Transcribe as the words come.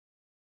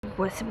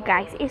What's up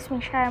guys, it's me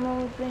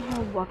Shahir here.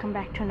 Welcome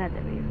back to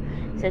another video.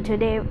 So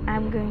today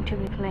I'm going to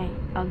be playing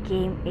a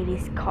game. It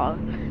is called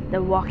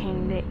The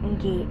Walking Dead.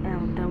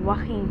 The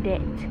Walking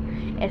Dead.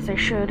 It's a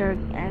shooter,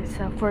 it's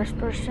a first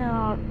person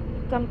or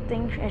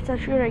something. It's a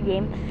shooter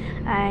game.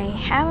 I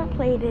haven't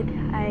played it.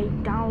 I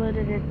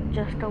downloaded it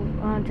just a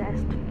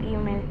few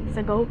minutes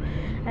ago,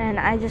 and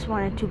I just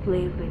wanted to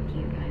play it with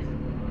you guys.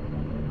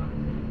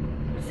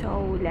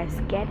 So let's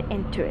get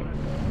into it.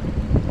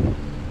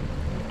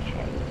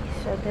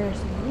 So there's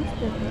a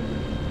newspaper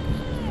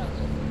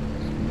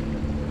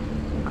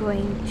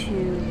going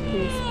to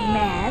this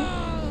man.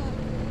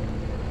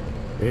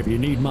 If you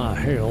need my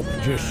help,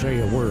 just say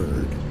a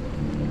word.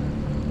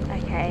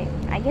 Okay,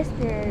 I guess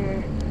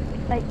they're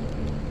like.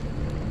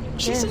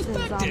 She's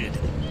infected.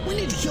 We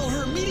need to kill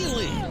her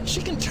immediately.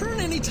 She can turn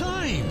any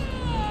time.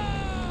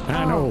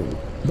 I know,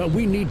 but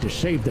we need to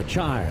save the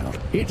child.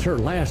 It's her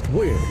last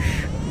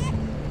wish.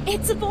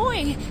 It's a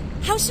boy.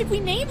 How should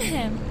we name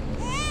him?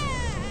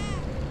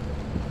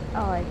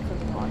 Oh, it's a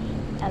boy.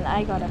 And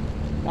I gotta.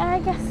 Yeah, I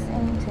guess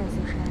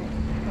intensive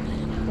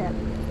shot.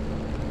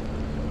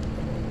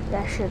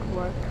 That should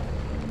work.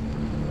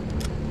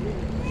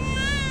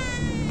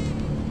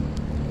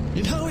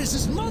 And how is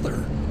his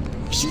mother?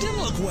 She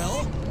didn't look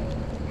well.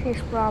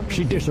 She's probably.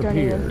 She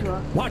disappeared.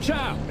 Watch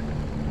out!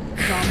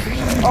 Zombie.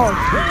 Oh,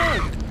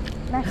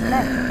 nice.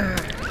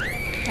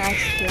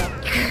 Nice kill.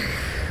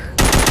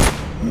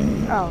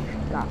 Oh,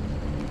 God.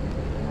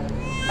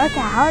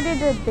 Okay, how did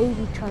the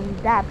baby turn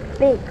that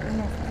big in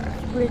a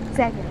split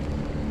second?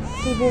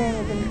 He didn't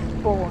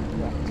even born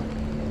yet.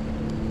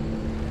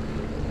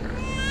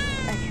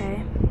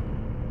 Okay.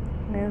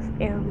 Move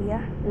area,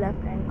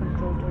 left and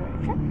control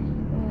direction.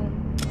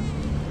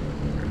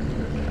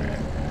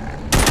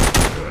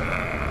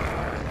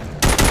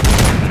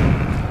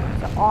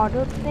 The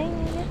auto thing,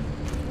 I guess.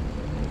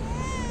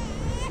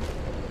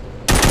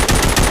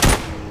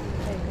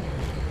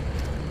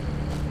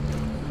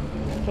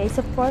 Okay, it's a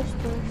first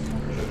person.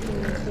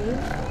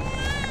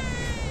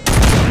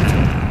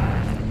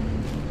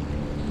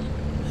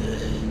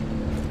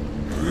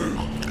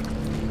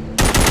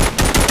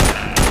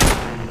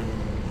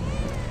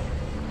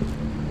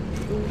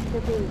 The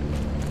baby.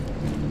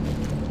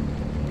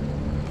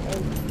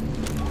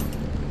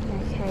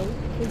 Okay,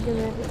 he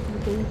delivered the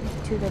baby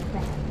to the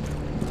van.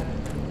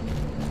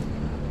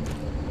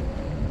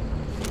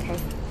 Okay.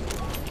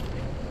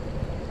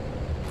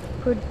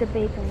 Put the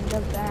baby in the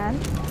van.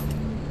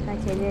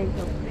 Okay, there you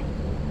go.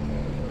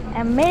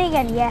 And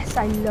minigun, yes,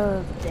 I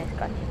love this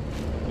gun.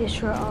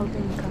 Destroy all the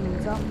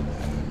incoming zombies.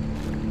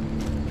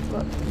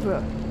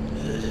 Bro,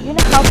 you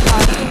know how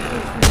powerful this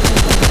is?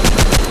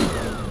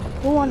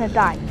 Who wanna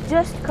die?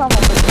 Just come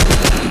over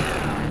here.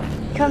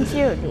 Come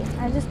seriously.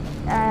 I just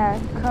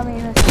come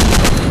in.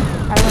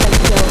 I wanna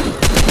kill.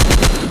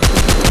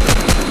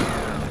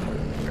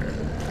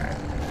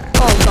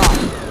 Oh God.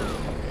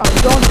 Oh,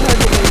 don't hurt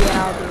the baby and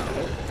I'll be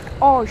okay.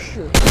 Oh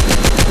shoot.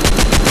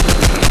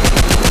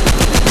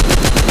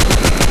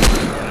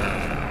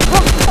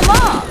 Oh, come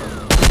on!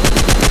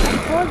 I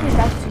told you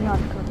that's not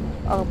good.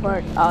 Oh,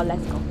 bird. Oh,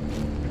 let's go.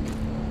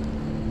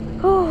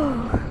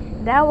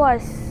 Whew. That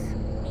was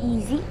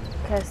easy.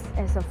 Because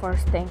it's the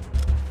first thing.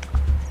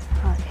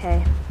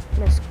 Okay,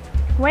 let's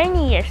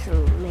 20 years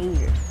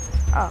later.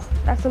 Oh,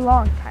 that's a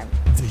long time.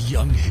 The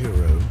young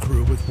hero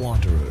grew with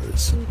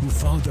wanderers who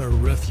found their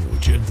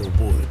refuge in the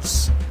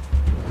woods.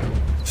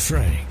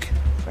 Frank.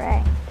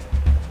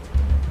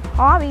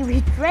 Hobby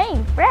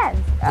betraying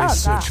friends. They Oh,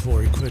 search God.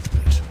 for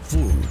equipment,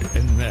 food,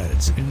 and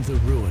meds in the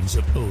ruins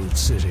of old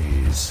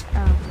cities.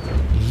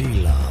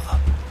 Leela.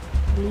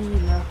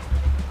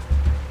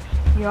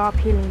 You're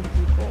healing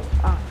people.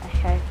 Oh,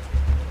 okay.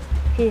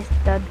 He's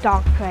the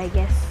doctor, I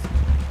guess.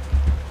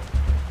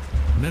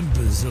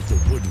 Members of the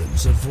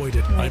woodlands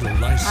avoided idle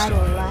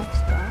lifestyle.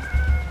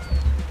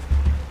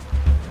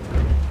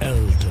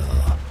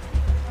 Elder.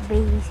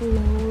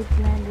 Babysitting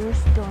woodlanders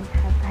don't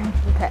have time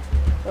for that.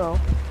 So.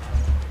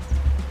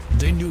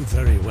 They knew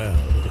very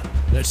well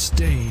that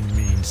staying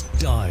means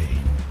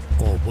dying,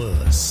 or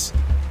worse,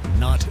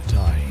 not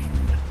dying.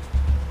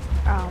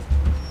 Oh,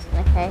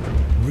 okay.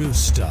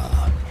 Rooster.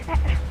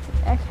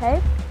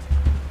 Okay.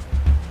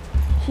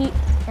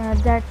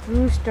 That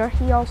rooster,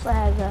 he also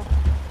has a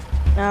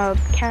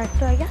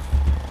character, I guess.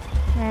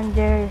 And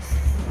there's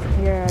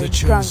your the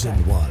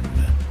chosen one.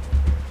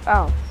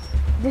 Oh,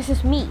 this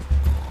is me,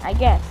 I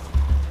guess.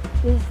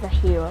 This is the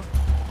hero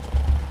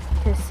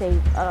to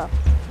save.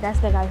 That's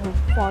the guy who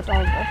fought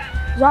all the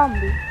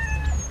zombies.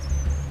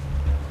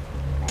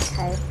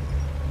 Okay.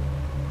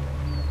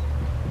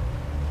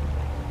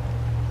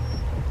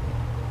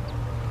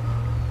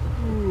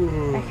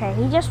 Okay,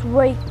 he just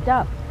waked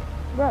up.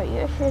 Bro,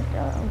 you should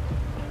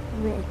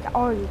wake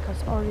early,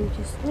 because early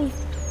to sleep,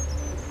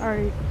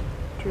 early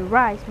to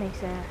rise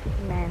makes a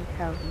man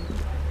healthy.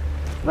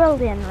 Well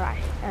then,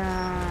 right,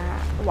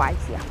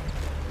 wise, yeah.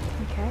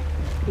 Okay,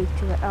 speak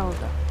to the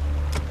elder.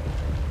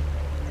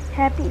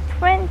 Happy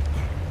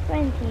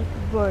 20th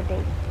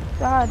birthday.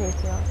 So how do you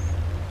feel?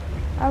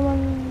 I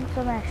want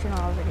some action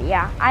already.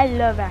 Yeah, I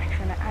love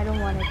action. I don't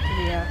want it to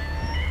be a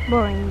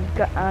boring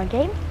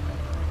game.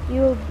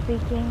 You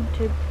begin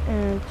to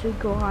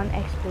go on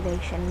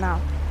exploration now.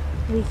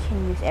 We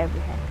can use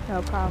everything,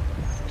 no problem.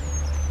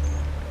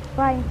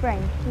 Flying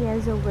Frank, he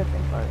has a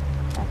weapon for it.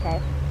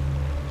 Okay.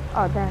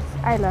 Oh,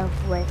 I love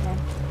weapon.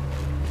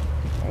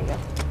 There you go.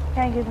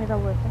 Can you give me the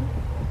weapon?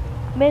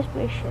 Best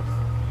wishes.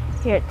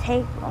 Here,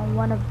 take on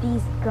one of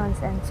these guns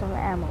and some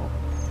ammo.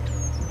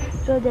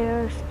 So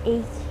there's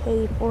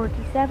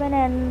AK-47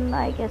 and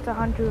I guess a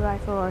hunter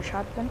rifle or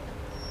shotgun.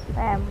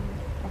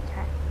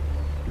 Okay.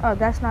 Oh,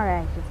 that's not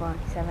an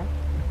AK-47.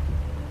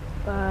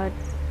 But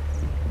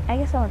I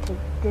guess I'll take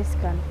this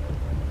gun.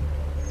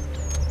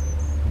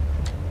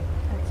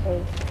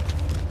 Okay.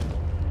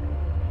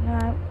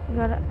 Now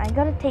I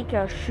gotta take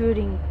a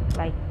shooting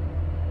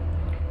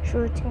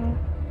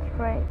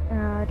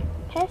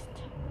test.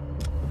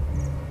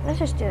 Let's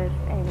just do it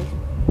anyways.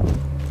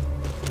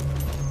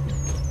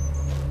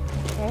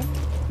 Okay.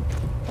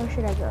 Where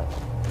should I go?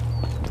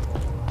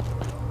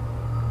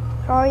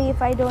 Sorry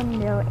if I don't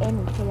know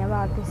anything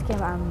about this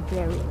game. I'm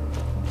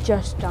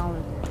just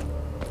downloaded it.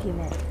 A few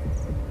minutes.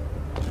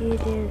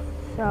 It is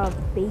a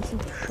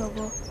basic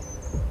shovel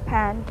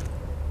pan.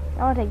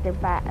 I'll take the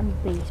bat and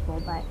baseball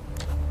bat.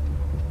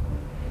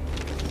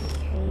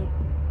 Okay.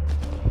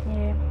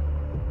 Here.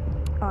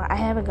 Oh, I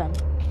have a gun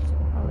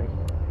already.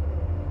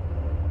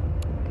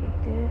 Take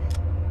this.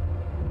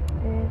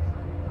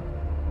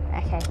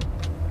 Okay.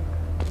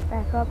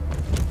 Back up.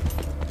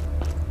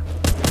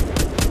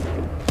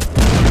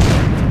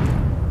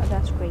 Oh,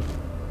 that's great.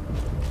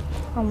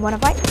 Wanna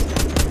fight?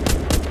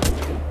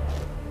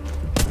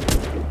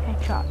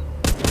 Headshot.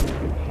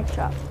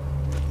 Headshot.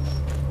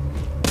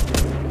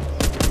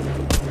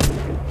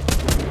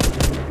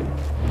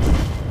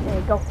 There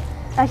you go.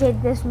 Okay,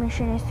 this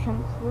mission is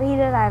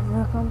completed. I've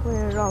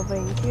completed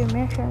already 3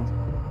 missions.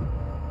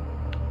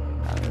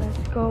 Let's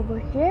go over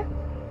here.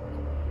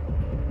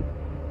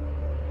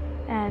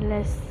 And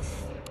let's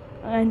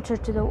enter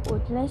to the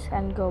woodlands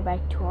and go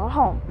back to our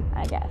home,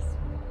 I guess.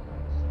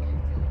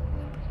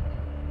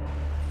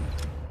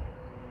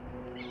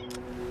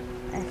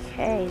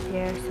 Okay,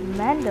 there's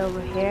Amanda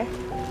over here.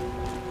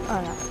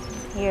 Oh no,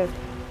 here.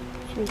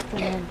 She's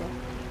Amanda.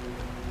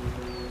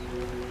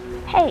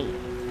 Hey!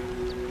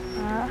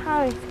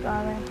 How is it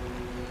going?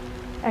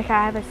 Okay,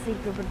 I have a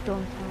secret, but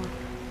don't tell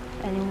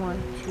anyone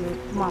to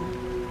Mom.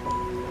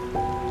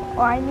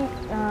 Oh, I need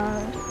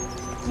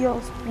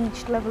skill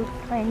speech level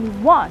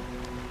 21.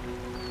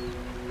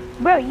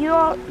 Bro, you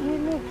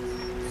need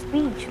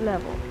speech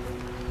level.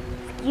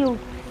 Skill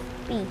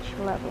speech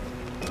level.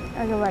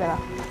 Okay, whatever.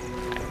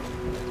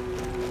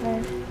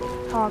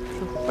 Let's talk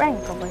to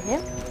Frank over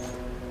here.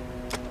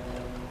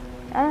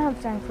 I don't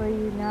have time for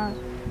you now.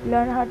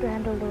 Learn how to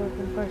handle the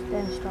weapon first,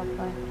 then stop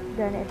by.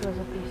 Then it was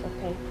a piece of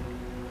cake.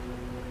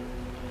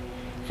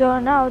 So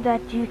now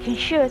that you can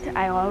shoot,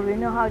 I already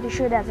know how to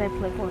shoot as I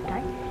play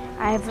Fortnite.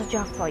 I have a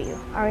job for you.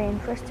 Are you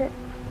interested?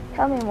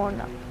 Tell me more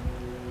now.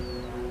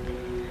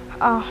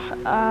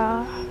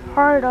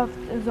 Horde of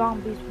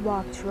zombies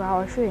walked through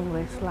our shooting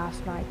range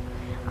last night.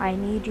 I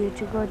need you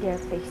to go there,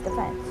 face the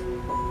fence.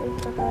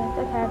 Face the fence,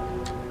 okay.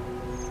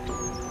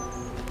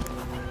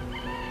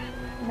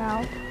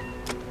 Now.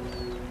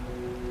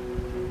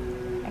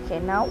 Okay,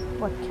 now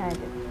what can I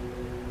do?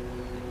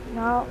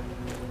 Now,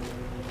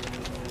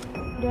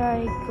 there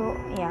I go.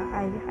 Yeah,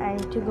 I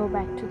need to go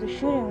back to the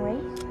shooting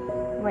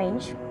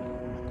range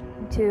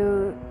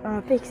to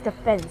fix the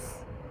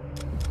fence.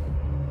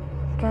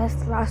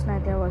 Because last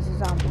night there was a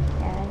zombie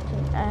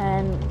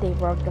and they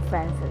broke the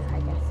fences, I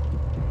guess.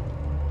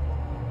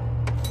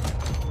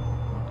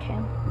 Okay,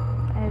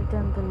 I've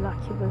done the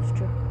lucky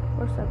booster.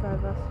 Where's the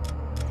bus?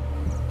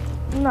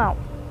 No.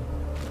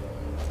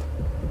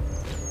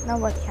 Now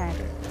what can I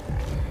do?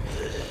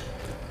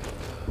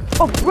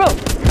 Oh, bro!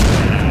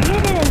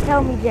 You didn't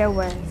tell me there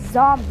was a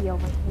zombie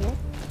over here.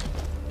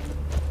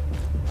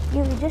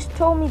 You just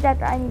told me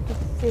that I need to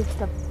fix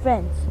the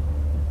fence.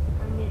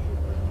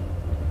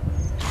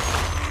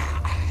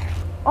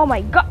 Oh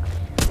my god!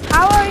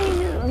 How are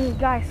you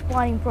guys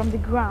spawning from the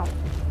ground?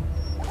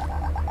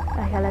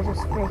 Okay, let's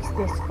just fix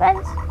this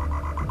fence.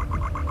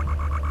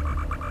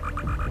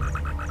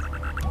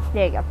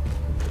 There you go.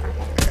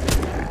 Okay.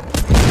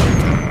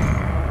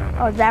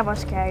 Oh, that was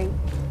scary.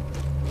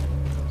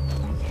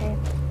 Okay.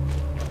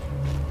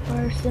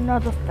 Where's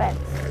another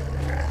fence?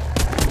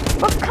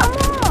 But come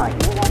on!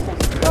 You guys are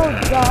so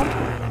dumb.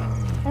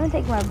 Let me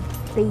take my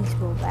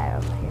baseball bat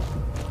over here.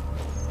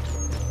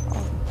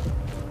 Oh.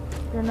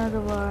 There's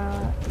another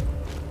one.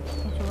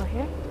 It's over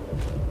here.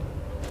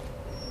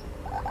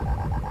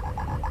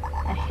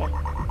 Okay.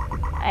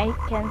 I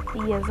can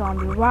see a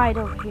zombie right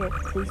over here.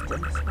 Please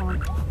don't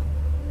spawn.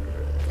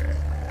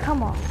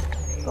 Come on.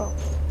 Go.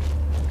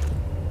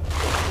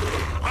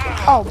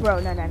 Oh, bro,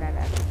 no. I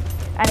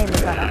need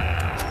to gun up.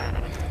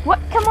 What?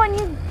 Come on,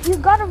 you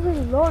gotta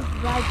reload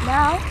right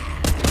now.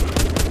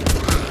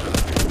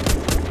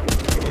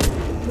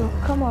 Yo,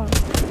 come on.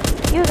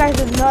 You guys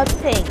are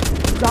nothing.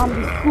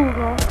 Zombie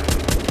schoolgirl.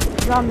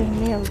 zombie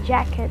nail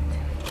jacket.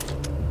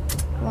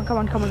 Come on, come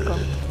on, come on, come on.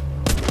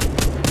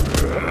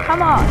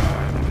 Come on.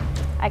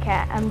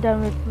 Okay, I'm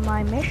done with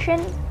my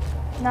mission.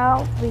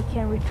 Now we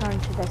can return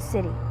to the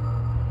city.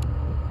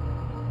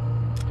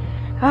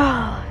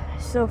 Ah,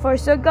 so far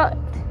so good.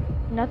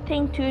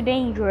 Nothing too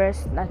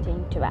dangerous,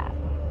 nothing too bad.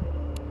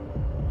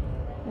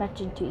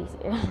 Nothing too easy.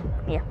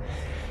 Yeah.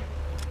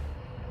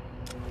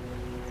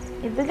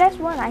 If you guys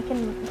want, I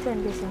can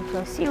turn this into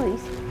a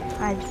series.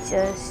 I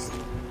just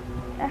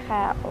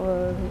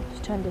or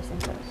turn this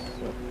into a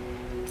series.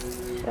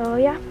 So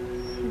yeah,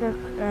 the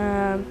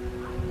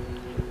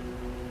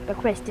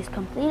quest is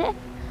completed.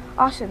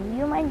 Awesome.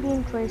 You might be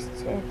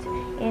interested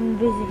in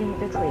visiting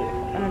the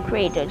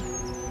trader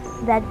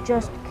that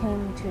just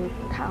came to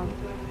town.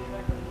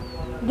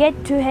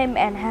 Get to him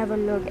and have a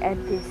look at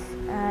this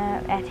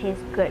at his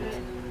goods.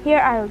 Here,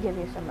 I'll give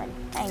you some money.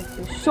 Thank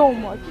you so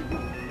much.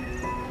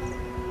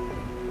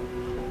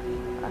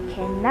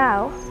 Okay,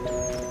 now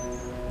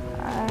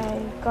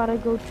I gotta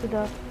go to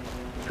the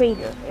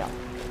trader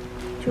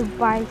to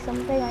buy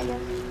something, I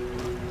guess.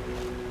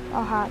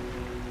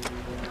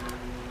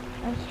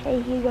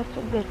 Okay, he got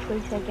some good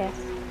trades, I guess.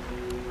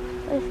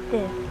 What is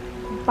this?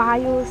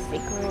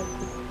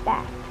 Biosecurity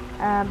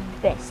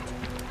vest.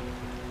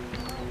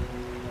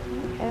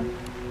 Okay.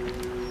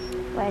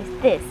 What is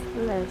this?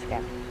 Let's go.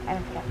 I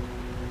don't care.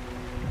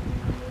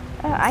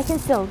 I can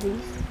sell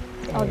these.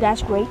 Oh,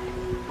 that's great.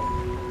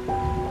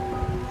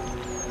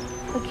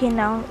 Okay,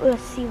 now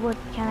let's see what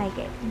can I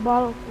get.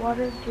 Bottle of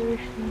water,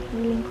 duration,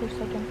 healing per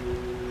second.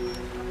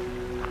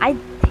 I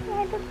think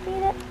I don't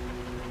need it.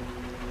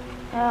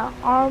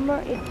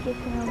 Armor, it gives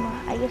me armor.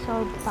 I guess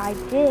I'll buy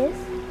this.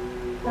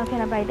 Now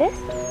can I buy this?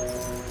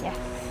 Yes,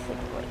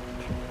 great.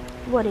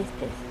 What is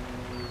this?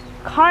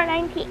 Car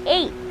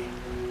 98.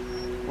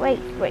 Wait.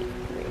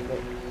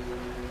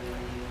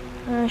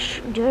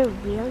 Do I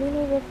really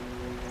need it?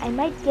 I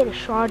might get a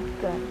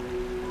shotgun.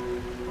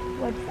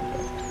 What is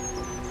this?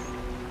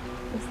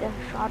 Is that a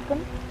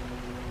shotgun?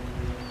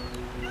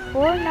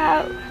 For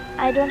now,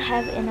 I don't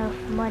have enough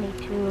money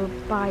to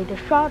buy the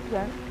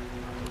shotgun.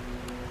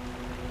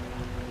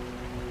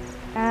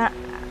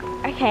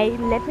 Okay,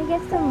 let me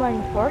get some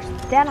money first,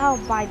 then I'll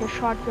buy the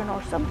shotgun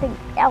or something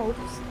else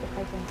if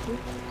I can see.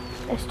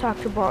 Let's talk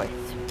to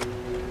Boris.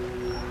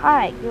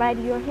 Hi, glad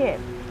you're here.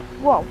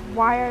 Whoa,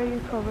 why are you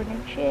covered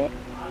in shit?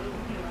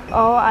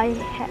 Oh, I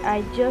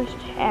just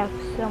have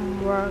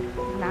some work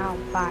now.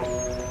 Bye.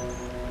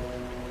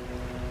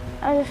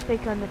 I'll just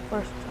click on the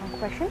first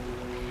question.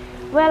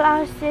 Well,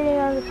 I was sitting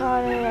on the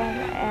toilet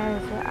and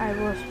as I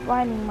was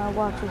finding my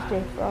watches,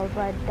 they fell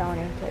right down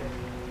into it.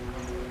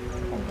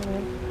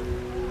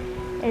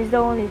 It's the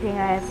only thing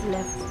I have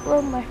left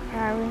from my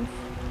parents.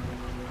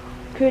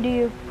 Could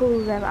you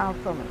pull them out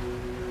for me?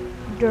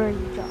 Dirty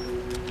job.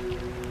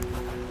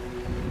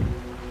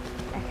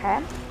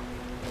 Okay.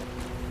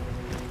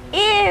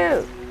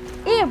 Ew,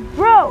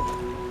 bro.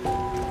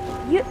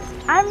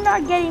 I'm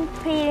not getting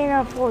paid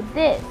enough for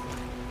this.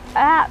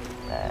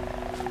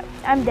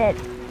 I'm dead.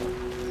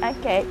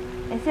 Okay,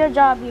 it's your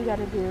job. You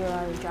gotta do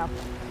your job.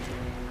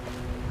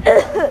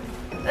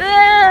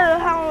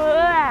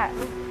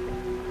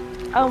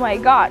 Oh my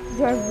god,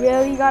 do I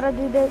really gotta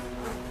do this?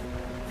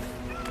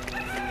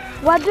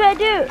 What do I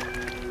do?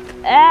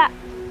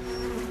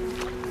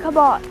 Come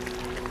on.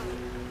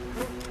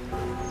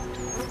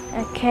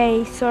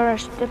 Okay,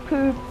 search the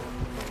poop.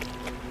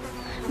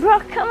 Bro,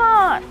 come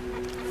on.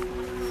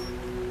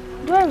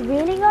 Do I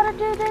really gotta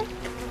do this?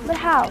 But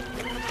how?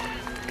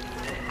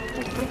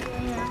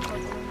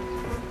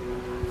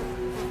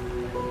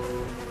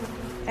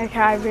 Okay,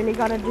 I really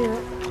gotta do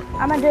it.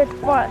 I'm gonna do it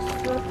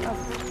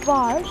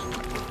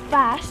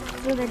fast,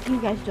 so that you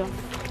guys don't.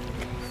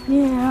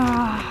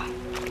 Yeah.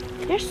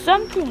 There's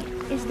something.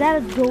 Is that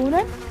a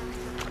donut?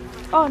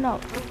 Oh no.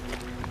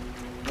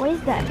 What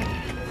is that?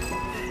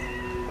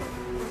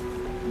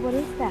 What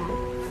is that?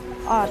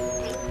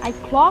 A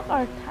clock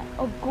or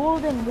a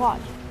golden watch?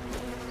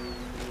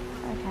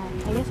 Okay,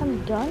 I guess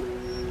I'm done.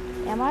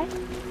 Am I?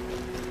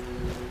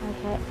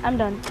 Okay, I'm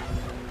done.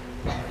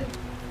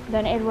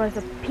 Then it was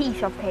a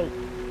piece of cake.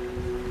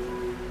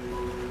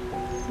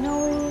 No,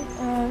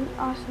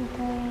 awesome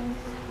things.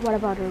 What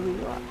about a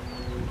reward?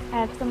 I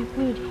have some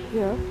food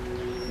here,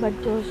 but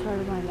those are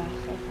my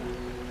last items.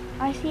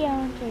 I see I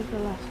won't take the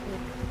last food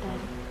then.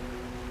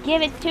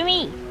 Give it to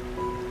me!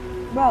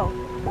 Bro,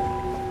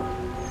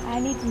 I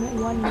need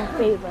one more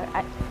favor.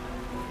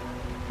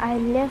 I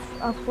left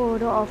a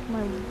photo of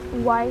my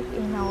wife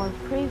in our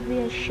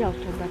previous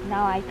shelter, but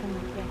now I can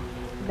get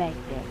back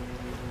there.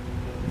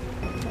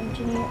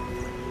 Continue.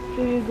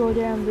 Here you go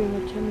there and bring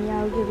it to me.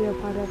 I'll give you a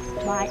part of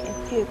my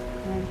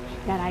equipment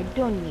that I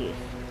don't use.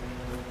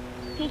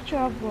 Picture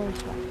of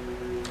Boris.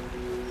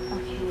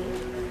 Okay.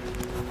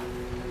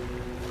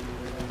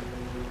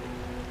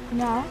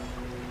 Now.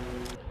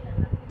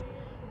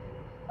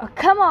 Oh,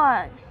 come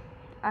on!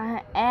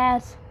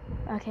 Ass.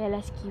 Okay,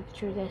 let's keep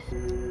through this.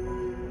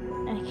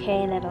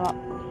 Okay, level up.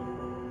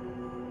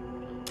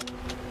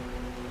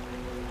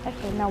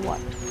 Okay, now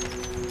what?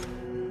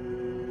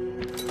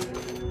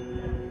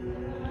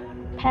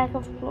 pack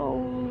of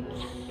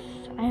clothes.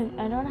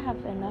 I don't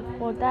have enough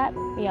for that.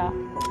 Yeah,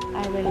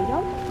 I really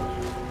don't.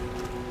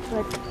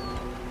 But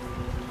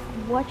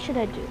what should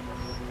I do?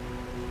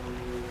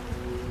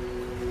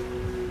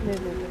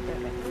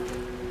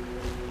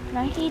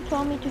 Now he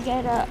told me to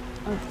get a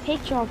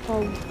picture of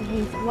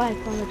his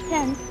wife on the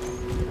tent.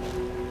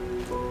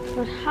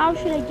 But how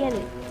should I get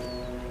it?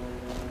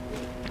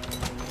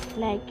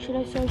 Like, should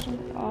I search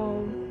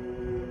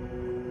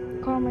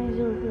karma is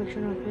a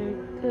reflection of your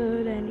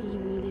good and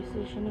evil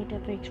decision. It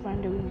affects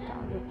random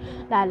encounter,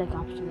 dialogue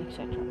option,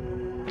 etc.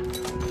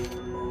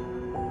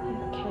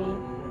 Okay.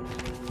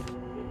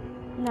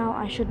 Now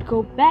I should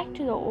go back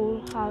to the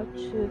old house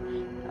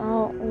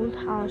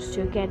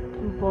to get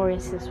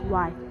Boris's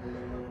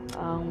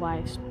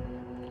wife's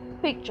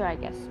picture, I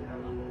guess.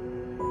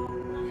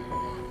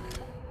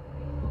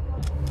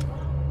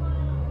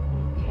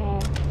 Okay,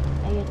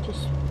 I get to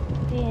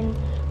spin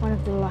one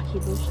of the lucky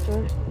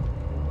boosters.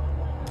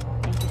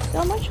 Thank you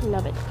so much,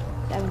 love it.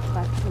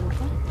 75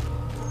 silver.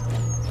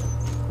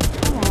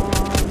 Come on.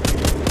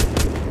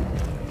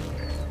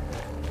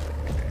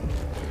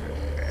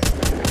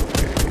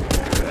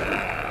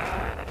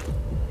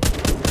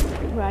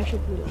 Bro, I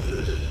should reload.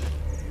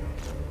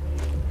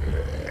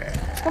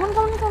 Come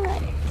on.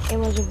 It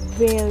was a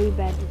very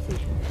bad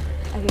decision.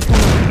 Okay, come on.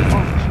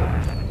 Oh, sure.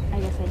 I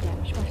guess I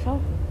damaged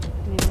myself.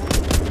 Maybe not.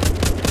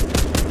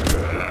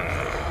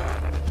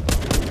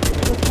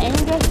 So can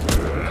you just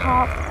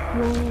stop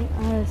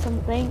doing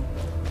something?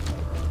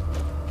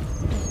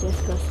 It's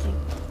disgusting.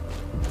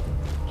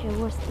 Okay,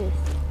 what's this?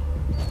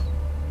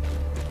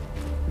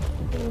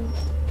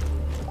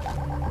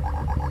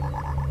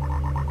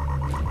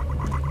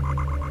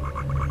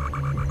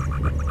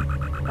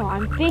 Oh,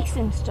 I'm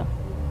fixing stuff.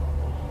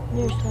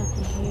 There's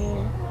nothing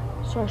here.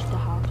 Search the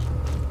house.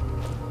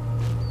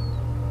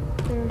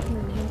 There's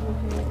nothing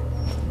here.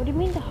 What do you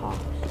mean the house?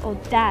 Oh,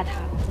 that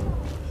house.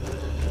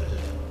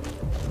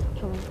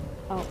 Come on.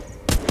 Oh.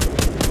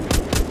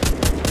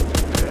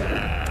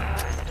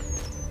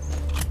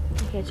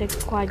 Okay,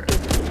 it's quite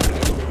good.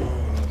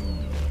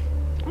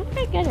 I'm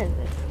pretty good at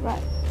this.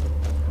 Right.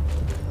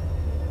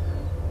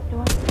 Come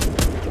on.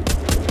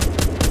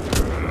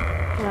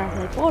 When I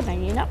play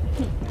Fortnite, you know?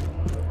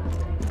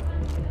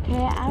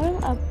 Okay, I will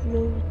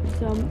upload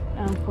some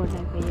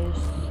Fortnite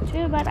videos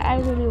too, but I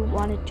really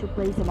wanted to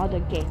play some other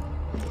game.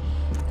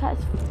 Because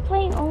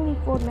playing only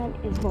Fortnite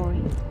is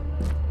boring.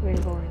 Very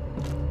boring.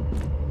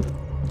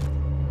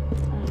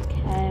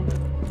 Okay.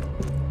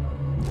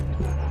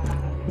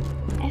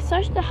 I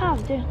searched the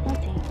house, there's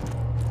nothing.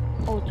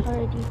 Oh,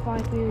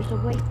 35 years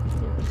away,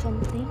 there's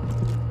something.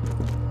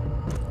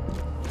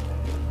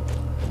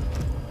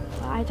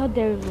 I thought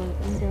there was a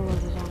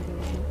zombie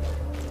version.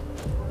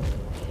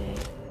 Okay.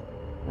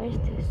 Where's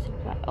this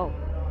supply? Oh.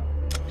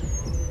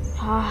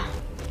 Ah.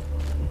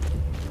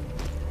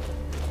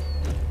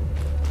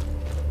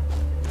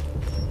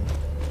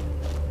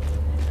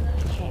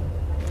 Okay.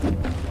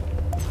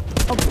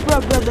 Oh, bro.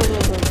 That was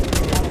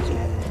bad.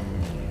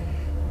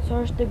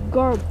 Search the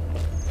garbage.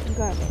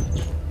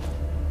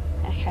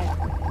 Okay.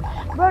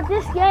 Bro,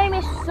 this game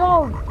is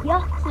so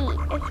yucky.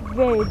 It's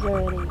very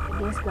dirty.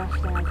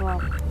 Disgusting as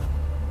well.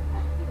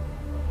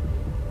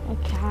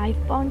 Okay, I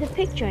found the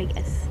picture, I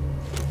guess.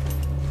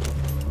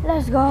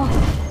 Let's go.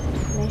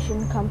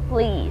 Mission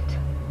complete.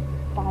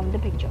 Found the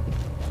picture.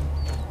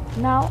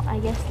 Now, I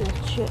guess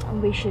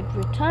we should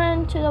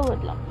return to the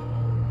woodland.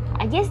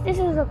 I guess this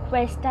is a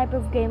quest type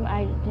of game.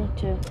 I need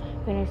to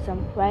finish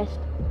some quest.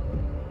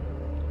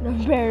 The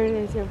bear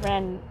is your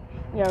friend.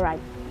 You're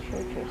right.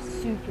 Sure,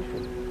 super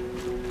true.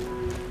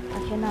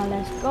 Okay, now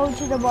let's go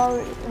to the bar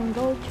and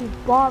go to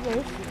Boris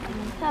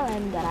and tell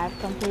him that I've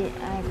completed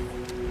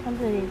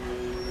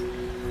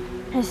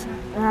his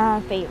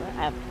favor.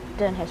 I've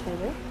done his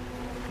favor.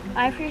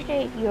 I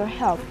appreciate your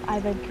help. I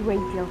have a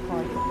great deal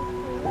for you.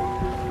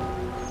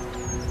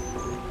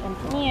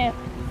 Continue.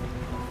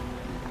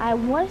 I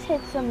once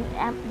hit some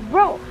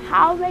bro,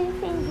 how many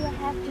things do I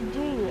have to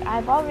do?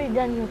 I've already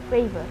done you a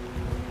favor.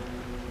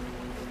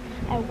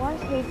 I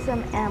once hid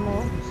some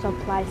ammo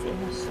supplies in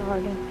a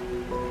certain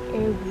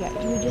area.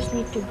 You just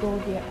need to go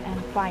there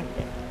and find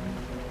it.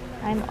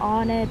 I'm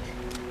on it.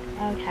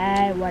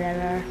 Okay,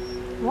 whatever.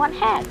 One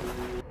hat.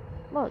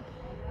 Look.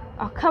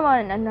 Oh, come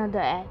on, another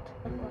ad.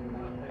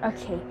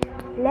 Okay,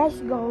 let's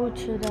go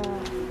to the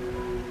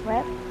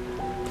web.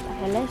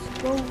 Okay, let's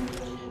go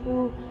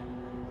to,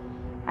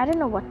 I don't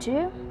know what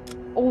to.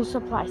 All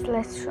supplies.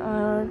 Let's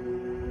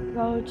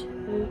go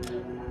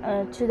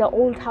to the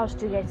old house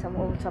to get some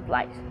old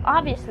supplies.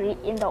 Obviously,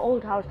 in the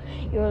old house,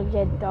 you'll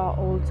get the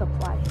old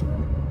supplies.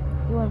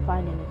 You won't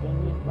find anything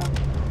new,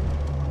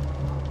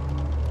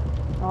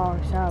 or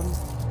some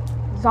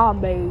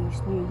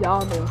zombies, new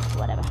zombies,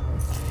 whatever.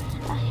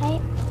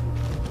 Okay.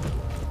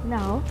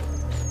 Now,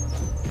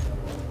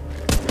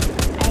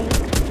 I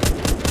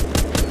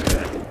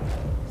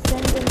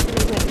send them to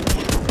the web.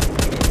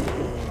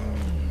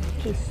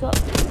 Okay, so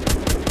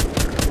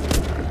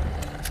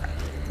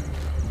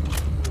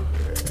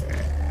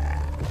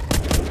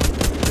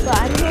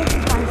I'm going to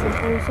find some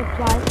old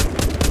supplies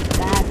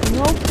that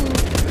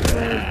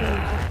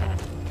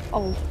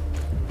Oh,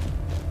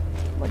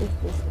 what is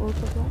this?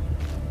 Also black?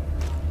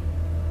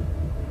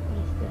 What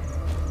is this?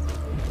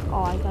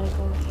 Oh, I gotta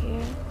go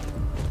here.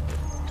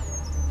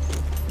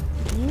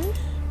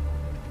 Use?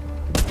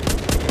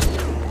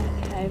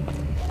 Okay.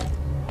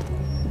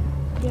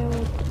 There was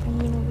a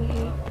mean over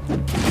here.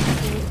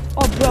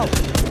 Oh, bro,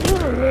 you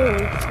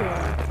really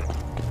scared.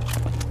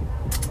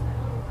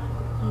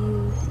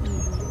 Use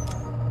easy.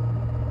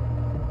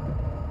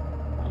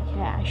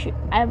 Okay,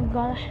 I'm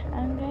going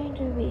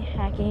to be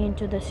hacking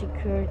into the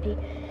security.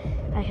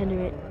 I can do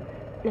it.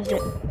 Let's do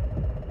it.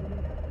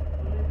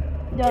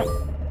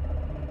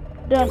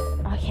 Done.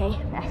 Okay,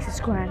 access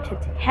granted.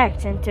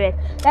 Hacked into it.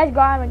 Let's go.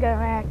 I'm gonna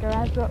hack the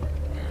last bro.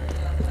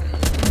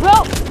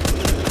 Bro!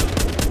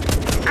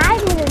 I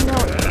didn't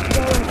know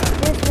there was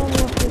this many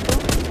of people.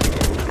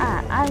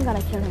 I'm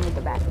gonna kill him with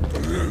the bat.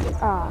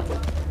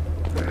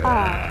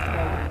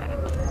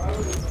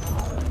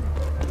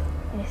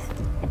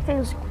 It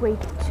feels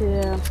great to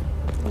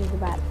use the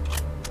bat.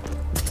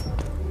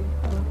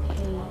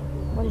 Okay,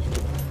 what is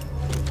this?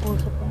 Old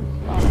supply.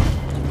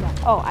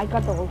 Oh, I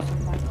got the old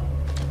supply.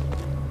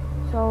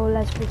 So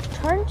let's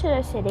return to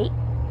the city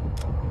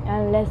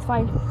and let's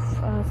find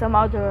some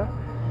other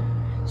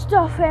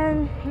stuff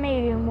and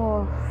maybe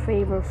more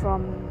favor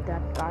from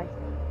that guy.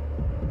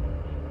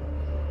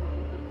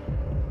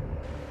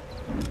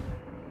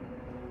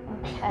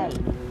 Okay.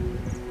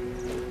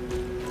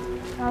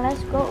 Now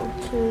let's go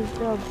to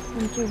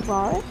the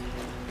bars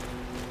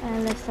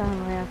and let's tell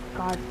them we have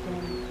got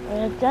them. We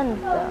have done the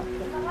thing.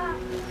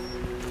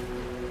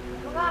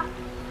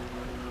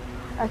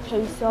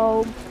 Okay,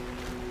 so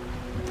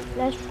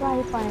let's try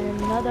to find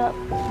another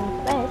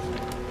place.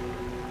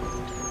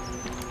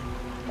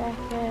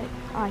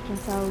 I can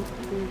sell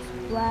these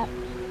wraps.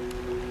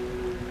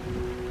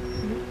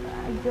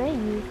 Do I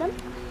use them?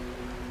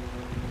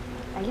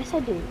 I guess I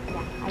do.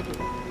 Yeah, I do.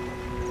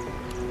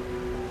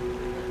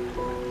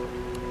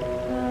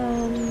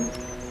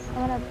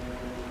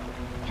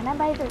 Can I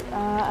buy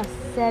a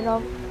set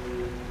of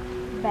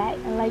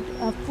like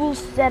a full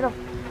set of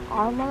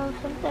armor or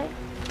something?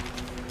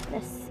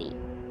 Let's see.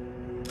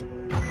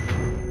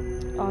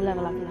 Oh,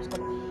 level up, let's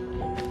go.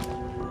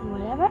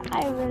 Whatever,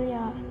 I really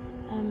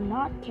am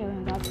not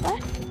caring about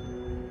that.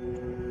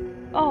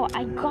 Oh,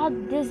 I got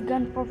this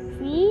gun for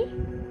free?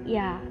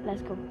 Yeah,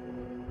 let's go.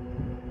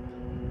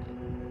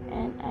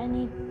 And I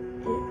need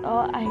to,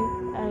 I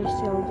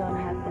still don't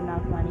have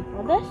enough money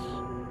for this.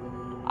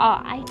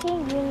 I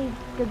think really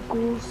the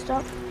gold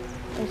stuff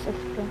is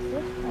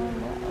expensive or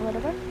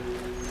whatever.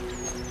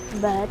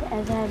 But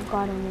as I've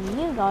gotten a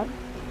new gun,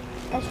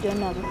 let's do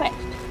another quest.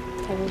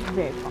 Because it's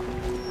very fun.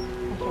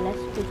 Okay, let's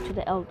speak to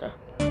the elder.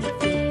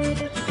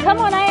 Come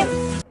on,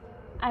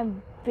 I'm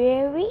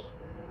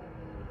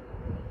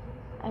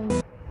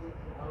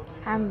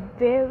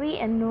very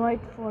annoyed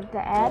for the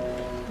ad,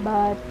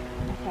 but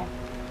okay.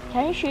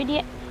 Can you shoot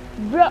it?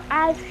 Bro,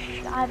 I've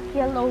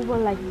killed over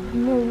like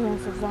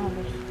millions of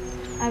zombies.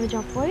 I have a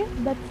job for you,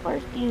 but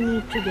first you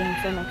need to gain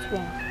some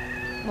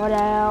experience. What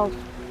else?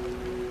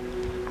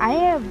 I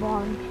have a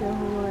volunteer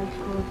who will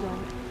explore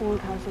the old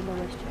house in the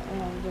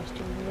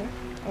western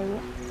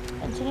area.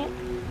 Continue.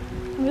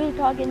 We'll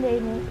talk in the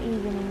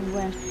evening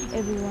when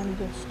everyone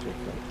gets to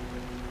sleep.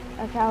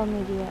 Okay, I'll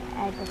meet you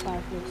at the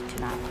fireplace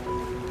tonight.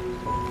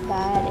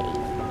 Bye.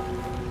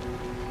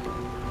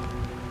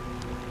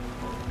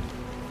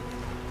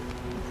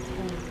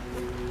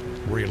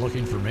 Were you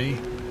looking for me?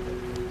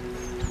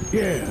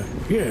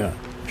 Yeah.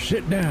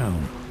 Sit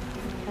down.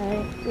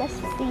 Let's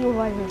see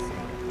what is.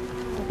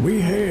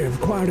 We have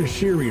quite a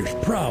serious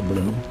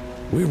problem.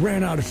 We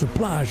ran out of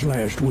supplies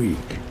last week.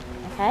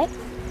 Okay.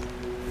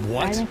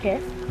 What? I don't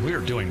care.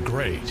 We're doing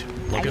great.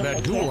 Look at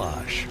that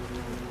goulash.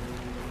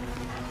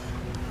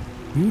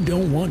 You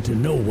don't want to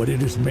know what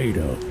it is made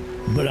of,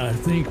 but I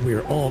think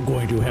we're all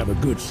going to have a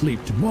good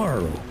sleep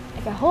tomorrow.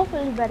 Okay,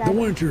 hopefully, but the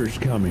winter is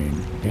coming,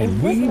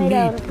 and we need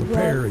to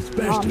prepare as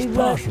best as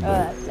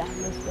possible.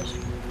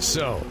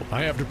 So,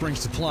 I have to bring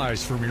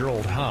supplies from your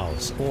old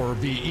house, or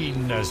be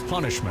eaten as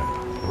punishment,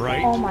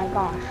 right? Oh my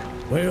gosh.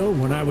 Well,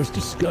 when I was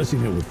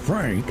discussing it with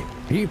Frank,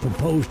 he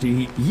proposed to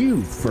eat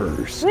you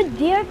first. But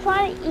they're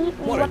trying to eat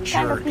me. What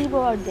kind of people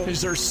are they? Is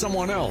there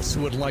someone else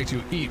who would like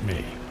to eat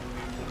me?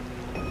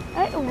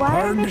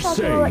 Why are they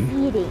talking about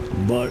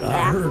eating? But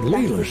I heard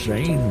Leela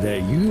saying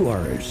that you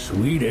are as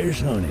sweet as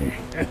honey.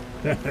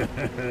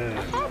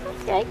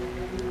 Okay.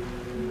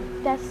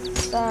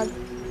 That's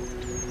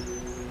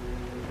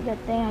good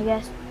thing, I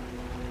guess.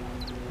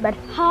 But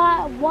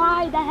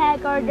why the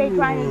heck are they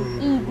trying to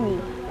eat me?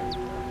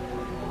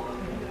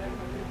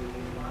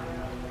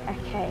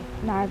 Okay,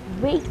 now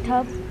I've waked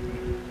up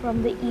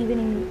from the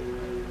evening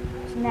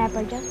nap,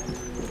 I guess.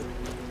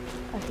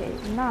 Okay,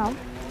 now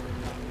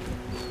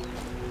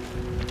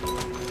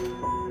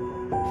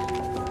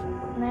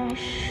I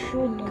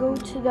should go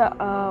to the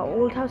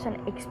old house and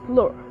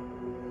explore.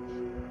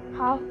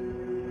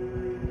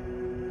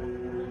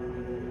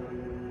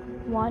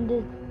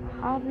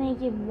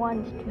 Half-naked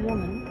wanted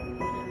woman.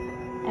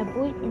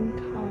 Avoid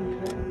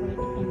encounter.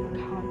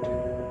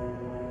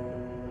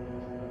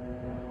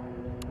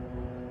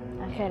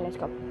 Okay, let's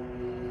go.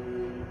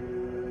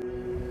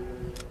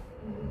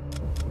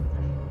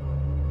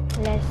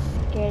 Let's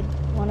get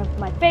one of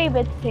my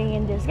favorite thing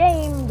in this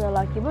game, the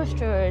lucky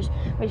boosters,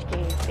 which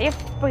gives you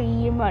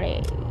free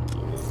money.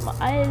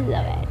 I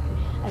love it.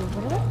 And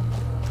whatever.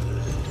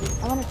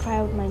 I want to try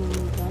out my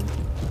new gun.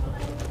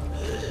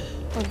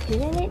 Oh,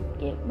 didn't it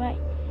get my...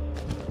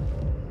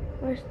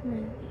 Where's my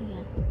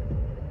gun?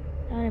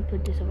 I'm gonna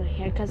put this over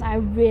here because I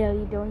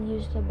really don't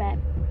use the bat.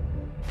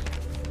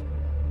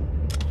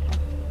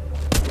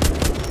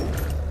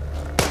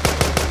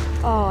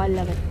 Oh, I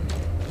love it.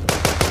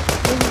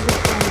 This is the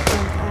kind of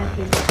gun I've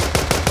been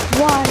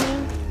wanting.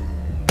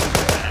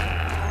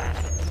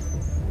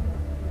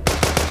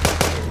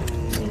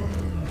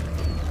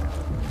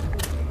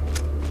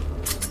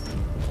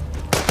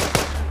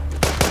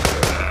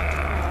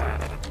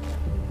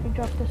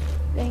 Drop this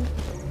thing.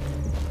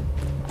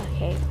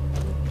 Okay.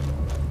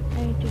 I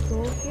need to go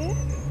here.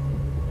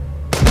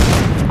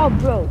 Oh,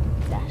 bro,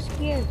 that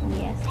scares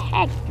me as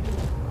heck.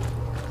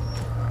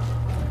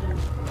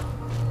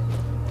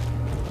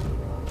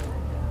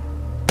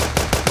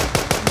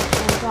 I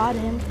got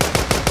him.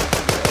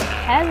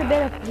 Has a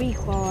bit of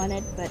recoil on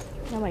it, but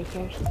nobody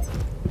cares.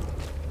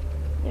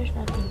 There's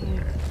nothing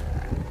here.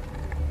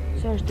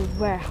 So there's the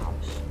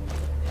warehouse.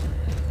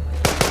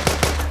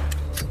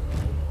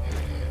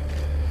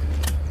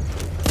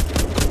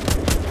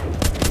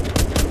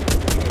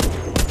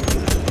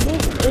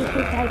 This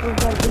type of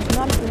gun is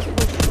not good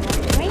for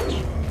short range,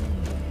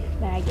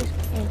 but I guess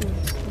it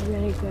is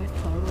really good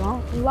for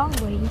long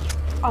range,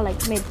 or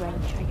like mid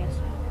range, I guess.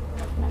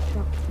 Not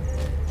sure.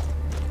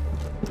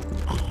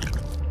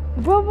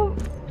 Bro,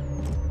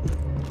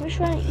 which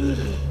one is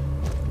easy?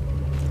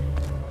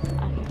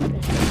 Okay,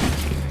 this one.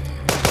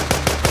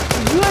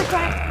 You are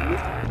trying.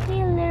 He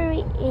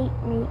literally ate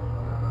me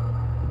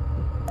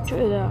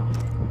through the.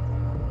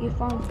 You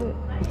found food.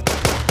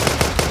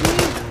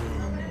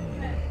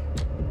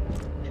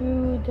 To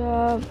the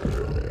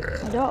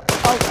oh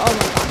my god.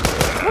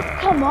 Look,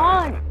 come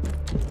on!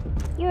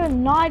 You're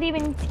not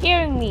even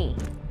scaring me.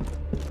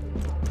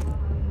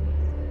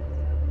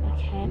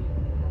 Okay.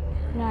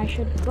 Now I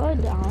should go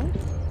down.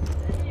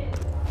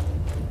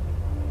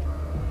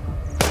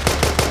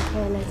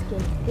 Okay, let's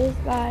get this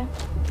guy.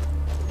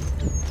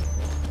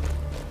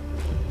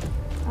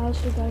 I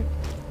also got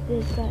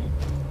this guy.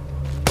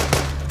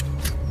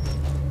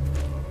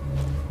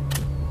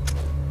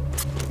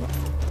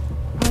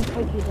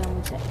 You done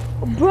with it.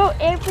 Bro,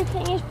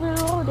 everything is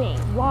reloading.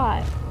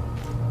 Why?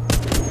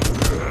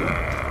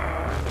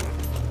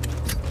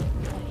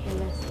 Okay,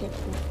 let's get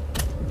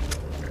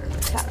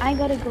this. So I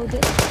gotta go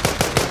get.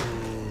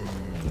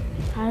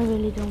 I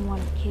really don't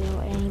want to kill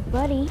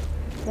anybody,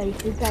 but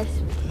if you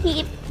guys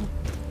keep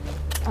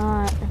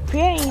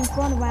appearing in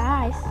front of my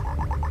eyes,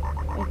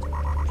 it's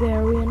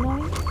very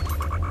annoying.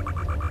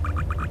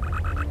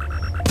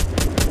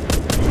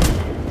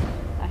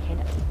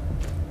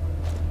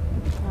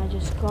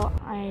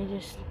 I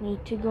just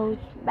need to go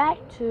back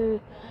to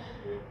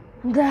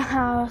the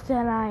house,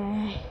 and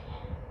I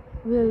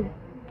will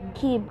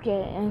keep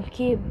getting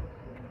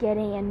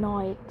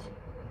annoyed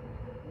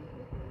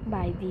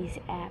by these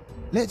apps.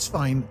 Let's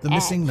find the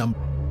missing number.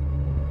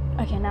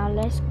 Okay, now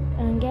let's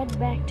get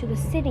back to the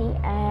city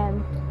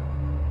and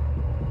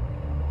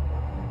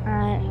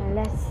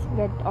let's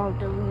get all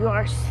the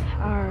rewards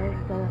or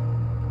the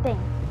thing.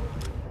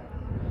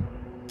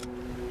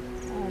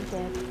 And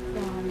get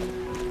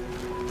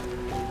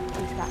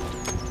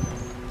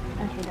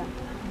okay, done.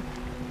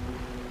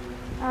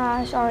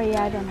 Sorry,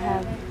 I don't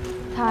have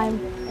time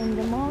in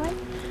the moment,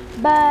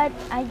 but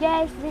I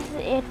guess this is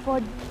it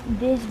for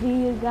this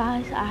video,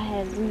 guys. I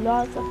had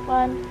lots of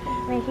fun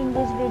making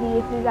this video.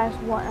 If you guys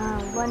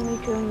want me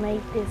to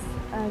make this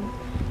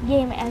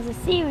game as a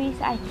series,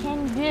 I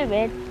can do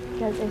it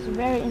because it's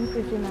very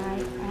interesting. I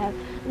have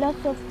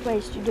lots of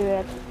ways to do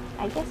it.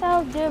 I guess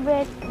I'll do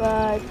it,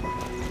 but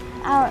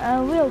I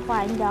will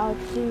find out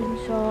soon.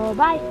 So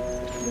bye.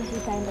 This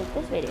is the end of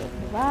this video.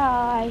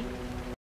 Bye.